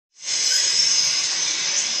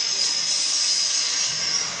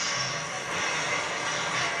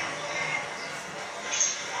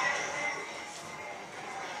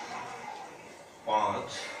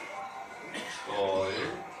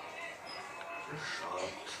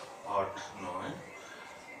সাত, আট, নয়,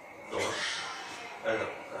 10,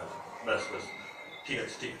 11, ব্যাস ব্যাস, ঠিক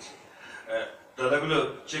আছে ঠিক আছে। দাদাগুলো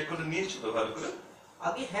চেক করে নিয়েছো তো ভালো করে?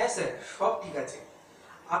 আগে হ্যাঁ স্যার, সব ঠিক আছে।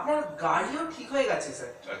 আপনার গাড়িও ঠিক হয়ে গেছে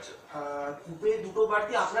স্যার। আচ্ছা। কুপে দুটো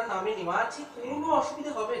বাড়তি আপনার নামে নেওয়া আছে, কোনো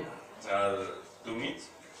অসুবিধা হবে না। আর তুমি?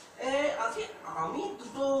 আগে আমি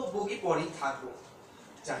দুটো বগি পরেই থাকবো।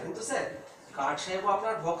 জানেন তো স্যার, গার্ড সাহেবও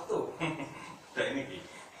আপনার ভক্ত। তাই নাকি?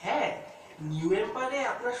 হ্যাঁ, নিউ এম্পায়ারে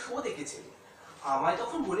আপনার শো দেখেছেন। আমায়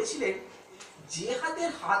তখন বলেছিলেন, যে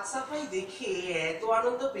হাতের হাত সাফাই দেখে এত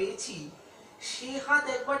আনন্দ পেয়েছি, সে হাত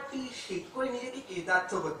একবারটি শেক করে নিজেকে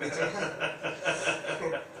কৃতার্থ করতে চাই।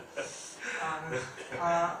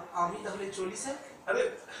 আমি তাহলে চলি স্যার। আরে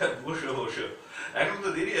বসো বসো, এখন তো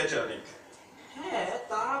দেরি আছে অনেক। হ্যাঁ,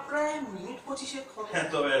 তা প্রায় মিনিট 25 হবে। হ্যাঁ,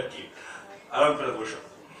 তবে আর কি, আরাম করে বসো।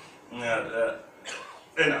 আর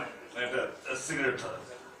এই না, একটা সিগারেট ধরো।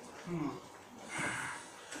 হুম।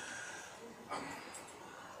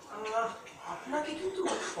 আহ, আপনাকে কিন্তু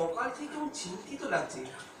সকাল থেকে কেমন চিন্তিত লাগছে।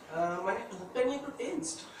 মানে ট্যুরটা নিয়ে একটু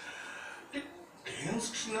টেনসড।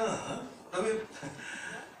 টেনসড না, তবে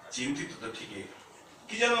চিন্তিত তো ঠিকই।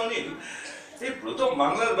 কি জানো অনিল, এই প্রথম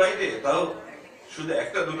বাংলার বাইরে, তাও শুধু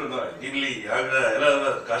একটা দুটো নয়, দিল্লি, আগ্রা,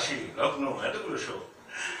 এলাহাবাদ, কাশী, লখনৌ, এতগুলো শো।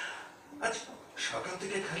 আজ সকাল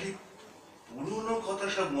থেকে খালি পুরনো কথা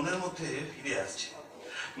সব মনের মধ্যে ফিরে আসছে।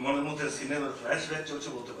 মনের মধ্যে সিনেমার ফ্ল্যাশব্যাক চলছে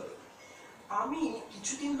বলতে পারো। আমি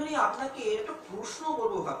কিছুদিন ধরে আপনাকে একটা প্রশ্ন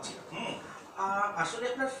করবো ভাবছিলাম। হুম। আসলে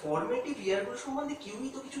আপনার ফরমেটিভ ইয়ারগুলো সম্বন্ধে কেউই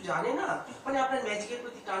তো কিছু জানে না। মানে আপনার ম্যাজিকের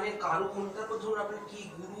প্রতি টানের কারো কোনটা, তারপর ধরুন আপনার কি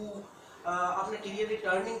গুরু, আপনার ক্যারিয়ারের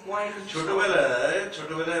টার্নিং পয়েন্ট।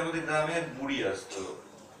 ছোটবেলায় আমাদের গ্রামে এক বুড়ি আসতো,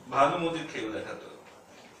 ভানুমতির খেল দেখাতো।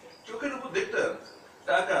 চোখের উপর দেখতাম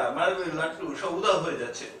টাকা, মার্বেল, লাট্টু সব উধাও হয়ে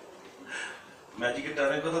যাচ্ছে। ম্যাজিকের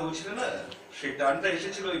টানের কথা বলছিলে না, সেই টানটা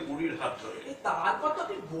এসেছিল ওই বুড়ির হাত ধরে। তারপর তো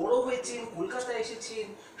আপনি বড় হয়েছেন, কলকাতায় এসেছেন,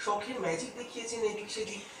 শখের ম্যাজিক দেখিয়েছেন এদিক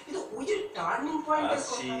সেদিক, কিন্তু ওই যে টার্নিং পয়েন্টের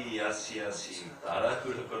আসছি কথা। আসছি আসছি,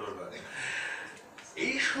 তাড়াহুড়ো করো না।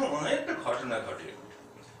 এই সময় একটা ঘটনা ঘটে।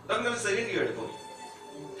 তখন আমি সেকেন্ড ইয়ারে পড়ি।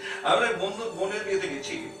 আমরা এক বন্ধু বোনের বিয়েতে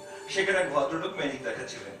গেছি, সেখানে এক ভদ্রলোক ম্যাজিক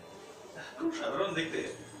দেখাচ্ছিলেন। খুব সাধারণ দেখতে,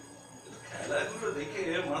 খেলাগুলো দেখে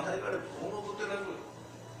মাথায় করে ভ্রমণ করতে লাগলো।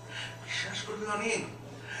 বিশ্বাস করবে অনেক,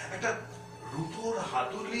 একটা রূপোর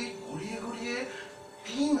হাতুড়ি ঘুরিয়ে ঘুরিয়ে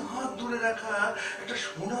 3 হাত দূরে রাখা একটা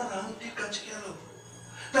সোনার আংটির কাছে গেল।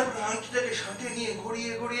 তারপর আংটিটাকে সাথে নিয়ে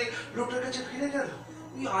ঘুরিয়ে ঘুরিয়ে লোকটার কাছে ফিরে গেল।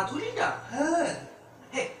 ওই আধুলিটা, হ্যাঁ।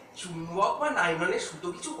 হ্যাঁ, চুম্বক বা নাইলনের সুতো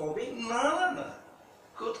কিছু হবে। না না না,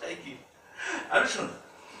 কোথায় কি। আরে শোন,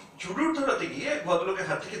 জুডুর ধরাতে গিয়ে এক ভদ্রলোকের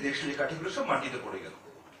হাত থেকে দেশলি কাঠিগুলো সব মাটিতে পড়ে গেল।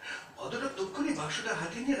 ভদ্রলোক তক্ষুনি বাক্সটা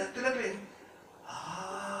হাতে নিয়ে রাখতে লাগলেন। আ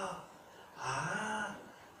আ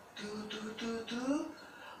তু তু তু তু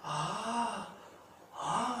আ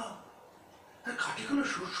আ আর কাঠিগুলো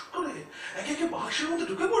সুস করে একে একে বাক্সের মধ্যে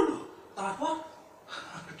ঢুকে পড়লো। তারপর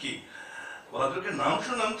কি, ভদ্রলোকের নাম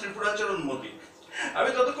শুনলাম ত্রিপুরাচরণ মল্লিক। আমি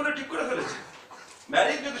ততক্ষণে ঠিক করে ফেলেছি,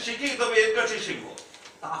 ম্যাজিক যদি শিখি তবে এর কাছে শিখবো।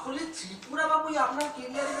 তাহলে ত্রিপুরা বাবুই আপনার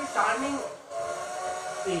ক্যারিয়ারের টার্নিং।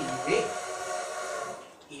 এই রে,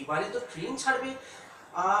 এবারে তো ট্রেন ছাড়বে।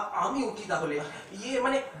 আমি উঠি তাহলে।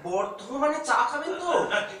 মানে বর্ধমানে চা খাবেন তো?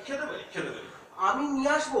 খেতে পারি খেতে পারি। আমি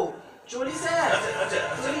নিয়ে আসবো। চলি স্যার। আচ্ছা আচ্ছা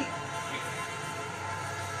আচ্ছা। চলি।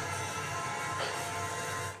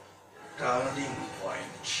 Turning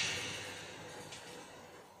point,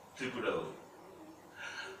 Tripura.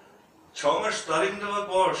 6 মাস তালিম দেওয়ার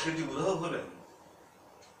পর সেটি উধাও হলেন।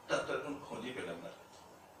 তার তো এখন খোঁজই পেলাম না।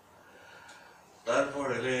 তারপর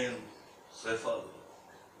এলেন সেফাল,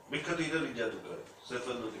 বিখ্যাত ইতালির জাদুকর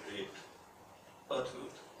সেফাল দ্য গ্রেট।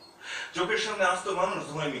 অদ্ভুত, চোখের সামনে আস্ত মানুষ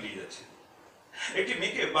ধোঁয়ায় মিলিয়ে যাচ্ছে। একটি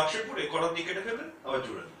মেয়েকে বাক্সে পুড়ে করার দিয়ে কেটে ফেললেন, আবার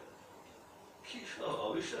জোড়া দিলেন। কি সব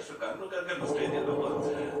অবিশ্বাস্য কাণ্ড কারখানা স্টেজের উপর।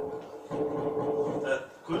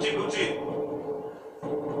 খুলছি খুলছি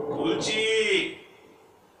খুলছি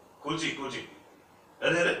খুলছি খুলছি।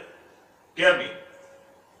 আরে আরে, কে আপনি?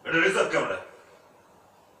 এটা রিজার্ভ ক্যামেরা।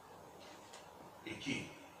 কি,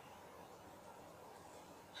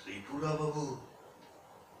 ত্রিপুরা বাবু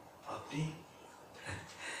আপনি?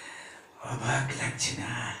 অবাক লাগছে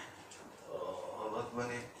না? অবাক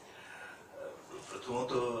মানে,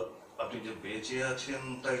 প্রথমত আপনি যে বেঁচে আছেন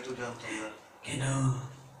তাই তো জানতাম না। কেন,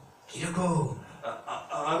 কিরকম?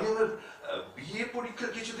 আমি আমার বিয়ে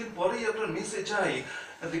পরীক্ষার কিছুদিন পরেই আপনার মেসে যাই,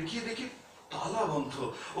 গিয়ে দেখি তালা বন্ধ।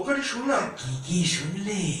 ওখানে শুনলাম। কি কি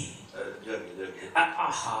শুনলে? জাগে জাগে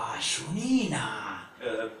আহা, শুনি না।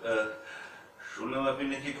 শুনলাম আপনি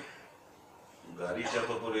নাকি গাড়ি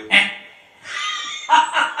চাপা পড়ে।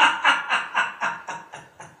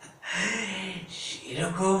 সেরকম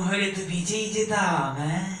এরকম হলে তো ভিজেই যেতাম,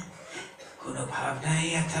 হ্যাঁ? কোনো ভাবনাই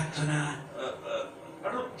আর থাকতো না।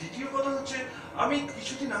 আর দ্বিতীয় কথা হচ্ছে, আমি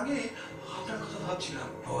কিছুদিন আগে আপনার কথা ভাবছিলাম।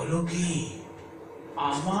 বলো কি,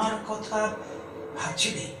 আমার কথা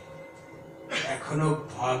ভাবছিলে? এখনো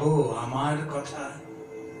ভাবো আমার কথা?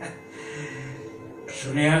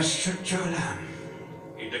 শুনে আশ্চর্য হলাম।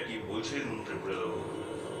 এটা কি বলছেন ত্রিপুরাবাবু?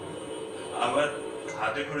 আমার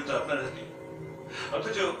হাতে করে তো আপনার হাতে,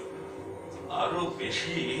 অথচ আরো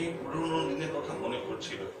বেশি পুরনো দিনের কথা মনে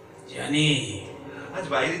পড়ছিল। জানি। আজ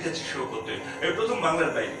বাইরে যাচ্ছি শো করতে, এই প্রথম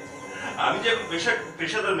বাংলার বাইরে। আমি যে এখন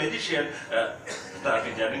পেশাদার ম্যাজিশিয়ান, তা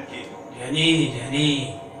আপনি জানেন কি? জানি জানি,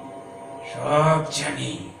 সব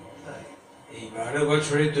জানি। এই 12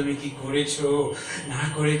 বছরে তুমি কি করেছো না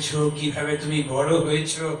করেছো, কিভাবে তুমি বড়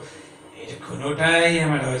হয়েছো, এর কোনোটাই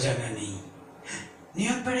আমার অজানা নেই।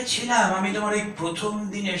 নিয়ম পাড়ে ছিলাম আমি তোমার এই প্রথম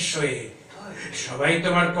দিনের শোয়ে। সবাই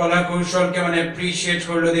তোমার কলা কৌশলকে মানে অ্যাপ্রিসিয়েট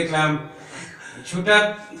করলো দেখলাম। কিছুটা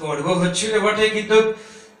গর্ব হচ্ছিল বটে, কিন্তু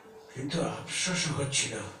কিন্তু আফসোস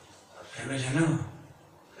হচ্ছিল। কেন জানো?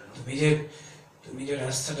 তুমি যে তুমি যে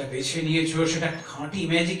রাস্তাটা বেছে নিয়েছো সেটা খাঁটি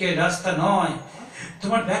ম্যাজিকের রাস্তা নয়।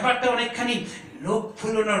 তোমার ব্যাপারটা অনেকখানি লোক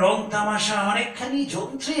ফুলনো রং তামাশা, অনেকখানি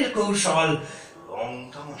যন্ত্রের কৌশল। রং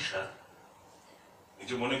তামাশা?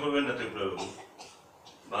 কিছু মনে করবেন না ত্রিপুরাবাবু,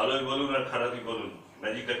 ভালোই বলুন আর খারাপই বলুন,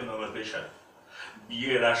 ম্যাজিক এখন আমার পেশা।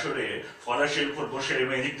 বিয়ের আসরে ফরাসের উপর বসে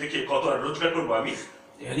ম্যাজিক দেখে কত আর রোজগার করবো আমি?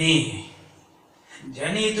 জানি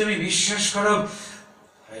জানি তুমি বিশ্বাস করো,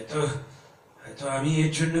 হয়তো হয়তো আমি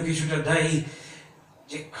এর জন্য কিছুটা দায়ী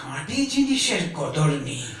যে খাঁটি জিনিসের কদর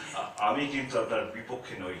নেই। আমি কিন্তু আপনার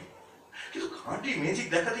বিপক্ষে নই, কিন্তু খাঁটি ম্যাজিক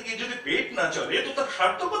দেখাতে গিয়ে যদি পেট না চলে তো তার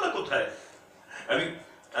সার্থকতা কোথায়?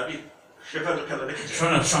 আপনি শেফারের খেলা দেখেছেন?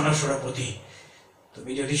 শোনো শোনো সুরপতি,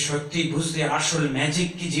 তুমি যদি সত্যি বুঝতে আসল ম্যাজিক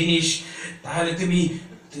কি জিনিস, তাহলে তুমি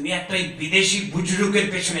তুমি একটা এই বিদেশি বুজরুকের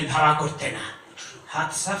পেছনে ধাওয়া করতে না।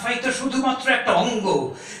 হাত সাফাই তো শুধুমাত্র একটা অঙ্গ।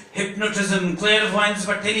 হিপনোটিজম, ক্লেয়ারভয়েন্স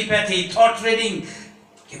বা টেলিপ্যাথি, থট রিডিং,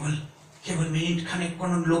 কেবল কেবল মিনিট খানেক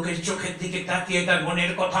কোন লোকের চোখের দিকে তাকিয়ে তার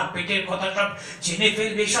মনের কথা, পেটের কথা সব জেনে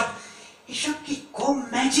ফেলবে, এসব এসব কি কম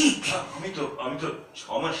ম্যাজিক? আমি তো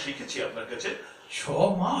 6 মাস শিখেছি আপনার কাছে। 6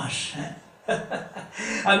 মাস? হ্যাঁ,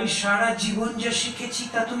 আমি সারা জীবন যা শিখেছি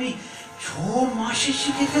তা তুমি 6 মাসে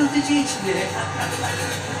শিখে ফেলতে চেয়েছিলে?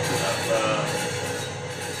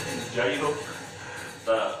 যাই হোক,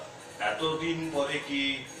 তা এতদিন পরে কি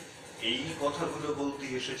এই কথাগুলো বলতে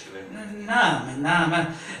এসেছিলেন? না না না,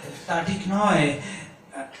 তা ঠিক নয়।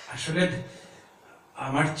 আসলে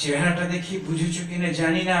আমার চেহারাটা দেখি বুঝেছো কিনা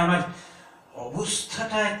জানি না, আমার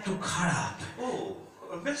অবস্থাটা একটু খারাপ। ও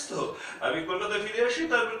বেশ, তো আমি কলকাতায় ফিরে আসি,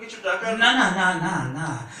 তারপর কিছু টাকা। না না না না না,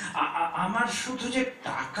 আমার শুধু যে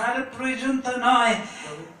টাকার প্রয়োজন তা নয়।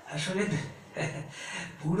 আসলে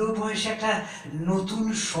বুড়ো বয়সে একটা নতুন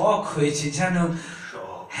শখ হয়েছে জানো।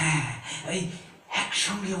 শখ? হ্যাঁ, এই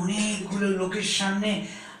একসঙ্গে অনেকগুলো লোকের সামনে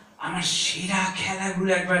আমার সেরা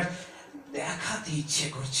খেলাগুলো একবার দেখাতে ইচ্ছে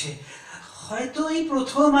করছে। হয়তো এই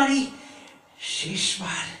প্রথম আর এই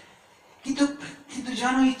শেষবার। কিন্তু কিন্তু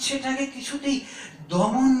জানো, ইচ্ছেটাকে কিছুতেই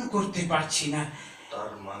দমন করতে পারছি না।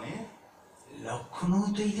 তার মানে? লক্ষণও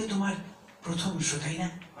তো এই যে তোমার প্রথম শো, তাই না?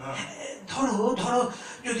 হ্যাঁ। ধরো ধরো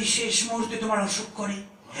যদি শেষ মুহূর্তে তোমার অসুখ করে,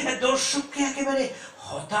 দর্শককে একেবারে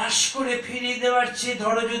হতাশ করে ফিরিয়ে দেওয়ার চেয়ে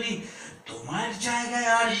ধরো যদি তোমার জায়গায়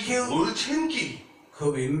আর কেউ। বলছেন কি?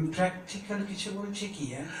 খুব ইমপ্র্যাকটিক্যাল কিছু বলছে কি?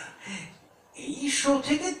 এই শো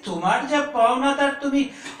থেকে তোমার যা পাওনা তার তুমি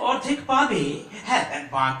অর্ধেক পাবে, হ্যাঁ,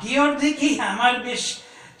 বাকি অর্ধেকই আমার বেশ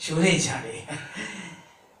চলে যাবে।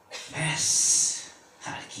 ব্যাস,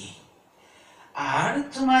 আর কি। আর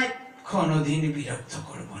তোমায় কোনোদিন বিরক্ত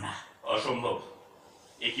করব না। অসম্ভব।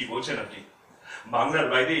 এ কি বলছেন আপনি? বাংলার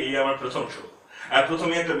বাইরে এই আমার প্রথম শো, আর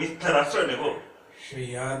প্রথমে একটা মিথ্যার আশ্রয় নেব? সেই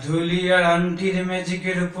আধুলি আর আন্টির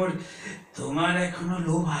ম্যাজিকের উপর তোমার এখনো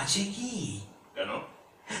লোভ আছে কি? কেন?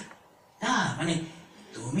 না মানে,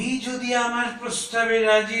 তুমি যদি আমার প্রস্তাবে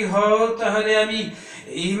রাজি হও তাহলে আমি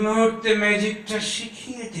এই মুহূর্তে ম্যাজিকটা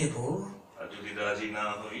শিখিয়ে দেব। আর যদি রাজি না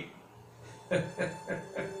হই?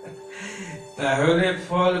 তাহলে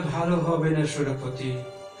ফল ভালো হবে না সুরপতি।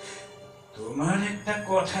 তোমার একটা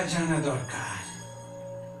কথা জানা দরকার।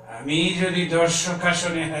 আমি যদি দর্শক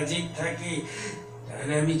আসনে হাজির থাকি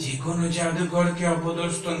তাহলে আমি যে কোনো জাদুকরকে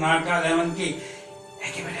অপদস্থ নাকাল, এমনকি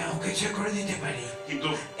একেবারে অকেজো করে দিতে পারি। কিন্তু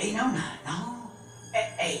এই নাও না, নাও,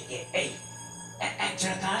 এই এই এই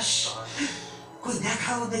একজোড়া তাস। কই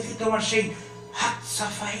দেখাও দেখি তোমার সেই হাত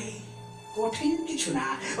সাফাই। কঠিন কিছু না,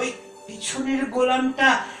 ওই পিছনের গোলামটা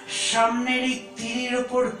সামনের এই তীরের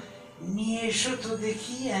উপর নিয়ে এসো তো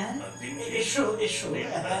দেখি। হ্যাঁ, এসো এসো,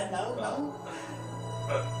 হ্যাঁ, নাও নাও।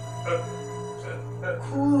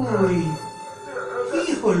 কই কি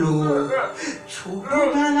হলো?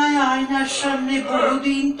 ছোটবেলায় আয়নার সামনে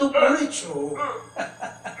বহুদিন তো করেছো,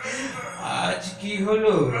 আজ কি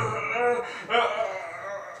হলো?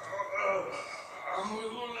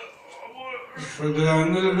 শুধু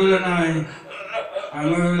আঙুলগুলো নয়,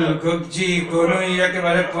 আঙুল, কবজি, কনুই,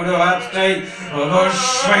 একেবারে পুরো হাতটাই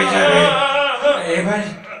অবশ্যই যাবে। এবার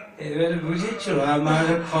এবার বুঝেছো আমার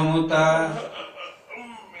ক্ষমতা?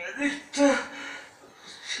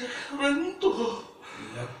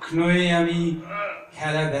 লক্ষ্ণৌয়ে আমি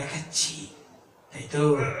খেলা দেখাচ্ছি, তাই তো?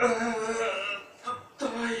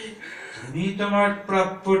 তুমি তোমার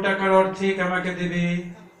প্রাপ্য টাকার অর্ধেক আমাকে দেবে,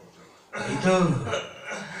 তাই তো?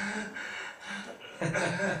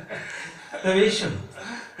 তবে এসো,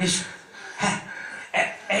 এসো। হ্যাঁ,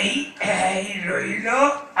 এই এই রইল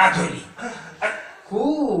আধুলি।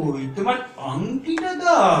 কই তোমার আংটিটা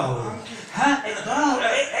দাও। হ্যাঁ, দাও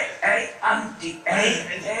এই আংটি, এই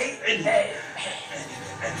এই এই।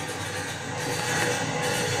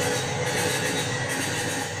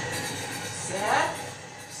 স্যার,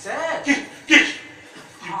 স্যার, কি কি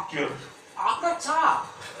কি হলো? আপনার চা।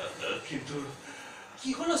 কিন্তু কি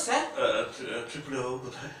হলো স্যার? ত্রিপুরা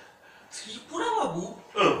কোথায়? ত্রিপুরা বাবু?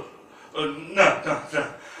 ও না না না,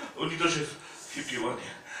 উনি তো সে 51-এ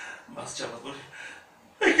বাস চাপা করে।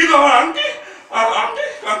 কিন্তু আমার আংটি, আংটি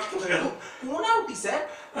আংটি কোথায় গেল? কোন আংটি স্যার?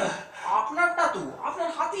 আপনারটা তো আপনার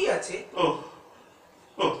হাতেই আছে। ও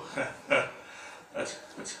ও হ্যাঁ, হ্যাঁ, আচ্ছা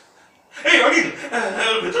আচ্ছা। এই অনিল,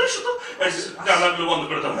 ভেতরে শুধু জানলাগুলো বন্ধ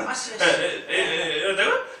করে দাও। আসি, আসি।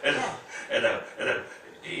 দেখো এই দেখো এই দেখো এই দেখো,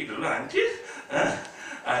 এই রইল আংটি, হ্যাঁ,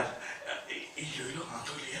 আর এই রইল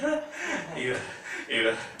হাতুড়ি। হ্যাঁ, এবার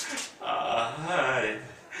এবার আয়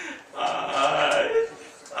আয়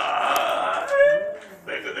আয়,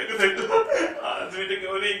 দেখো দেখো দেখো, আদুরিটা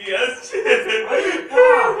কেমন এগিয়ে আসছে।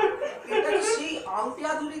 বাহ, এটা তো সেই আংটি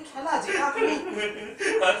আধুলি খেলা যেটা আপনি।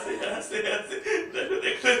 আসে আসে আসে, দেখো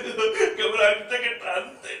দেখো দেখো, কেমন আংটিটাকে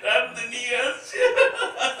টানতে টানতে নিয়ে আসছে।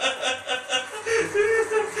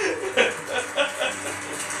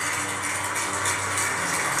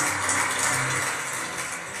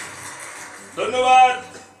 ধন্যবাদ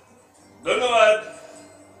ধন্যবাদ।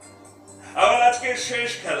 আমার আজকের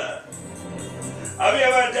শেষ খেলা। আমি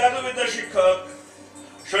আমার জাদুবিদ্যা শিক্ষক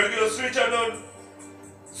স্বর্গীয়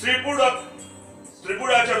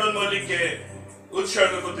ত্রিপুরাচরণ মল্লিককে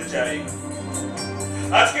উৎসর্গ করতে চাই।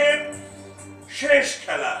 আজকে শেষ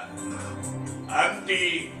খেলা, আংটি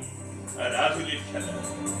আর আধুলির খেলা।